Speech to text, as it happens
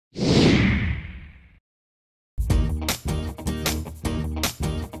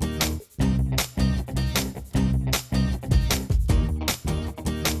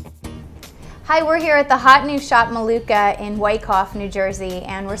Hi, we're here at the hot new shop Maluka in Wyckoff, New Jersey,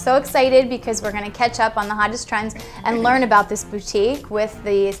 and we're so excited because we're going to catch up on the hottest trends and learn about this boutique with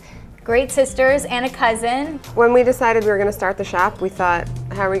these great sisters and a cousin. When we decided we were going to start the shop, we thought,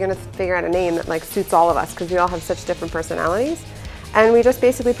 how are we going to figure out a name that suits all of us, because we all have such different personalities, and we just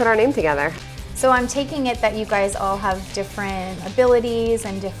basically put our name together. So I'm taking it that you guys all have different abilities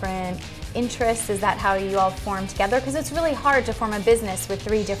and different interests. Is that how you all form together? Because it's really hard to form a business with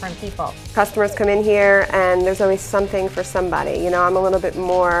 3 different people. Customers come in here and there's always something for somebody. You know, I'm a little bit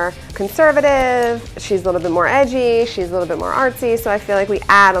more conservative, she's a little bit more edgy, she's a little bit more artsy, so I feel like we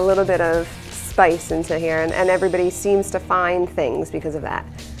add a little bit of spice into here, and everybody seems to find things because of that.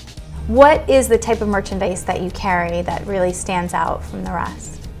 What is the type of merchandise that you carry that really stands out from the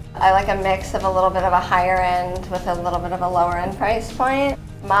rest? I like a mix of a little bit of a higher end with a little bit of a lower end price point.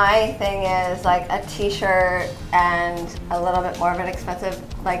 My thing is like a t-shirt and a little bit more of an expensive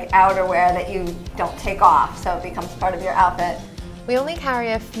outerwear that you don't take off, so it becomes part of your outfit. We only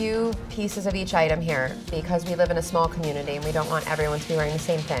carry a few pieces of each item here because we live in a small community and we don't want everyone to be wearing the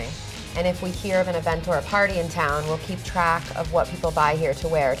same thing. And if we hear of an event or a party in town, we'll keep track of what people buy here to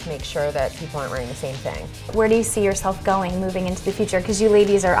wear to make sure that people aren't wearing the same thing. Where do you see yourself going moving into the future? Because you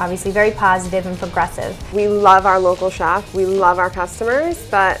ladies are obviously very positive and progressive. We love our local shop, we love our customers,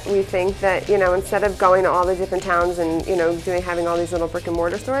 but we think that, you know, instead of going to all the different towns and, you know, having all these little brick and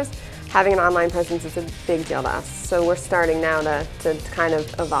mortar stores, having an online presence is a big deal to us. So we're starting now to kind of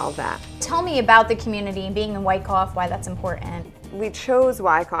evolve that. Tell me about the community and being in Wyckoff, why that's important. We chose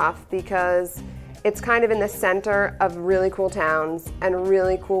Wyckoff because it's kind of in the center of really cool towns and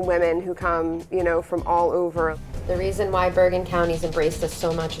really cool women who come, you know, from all over. The reason why Bergen County's embraced us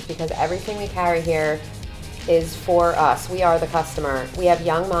so much is because everything we carry here is for us. We are the customer. We have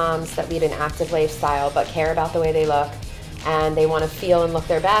young moms that lead an active lifestyle but care about the way they look, and they want to feel and look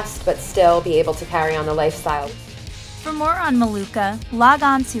their best but still be able to carry on the lifestyle. For more on Maluka, log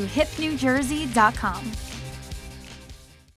on to HipNJersey.com.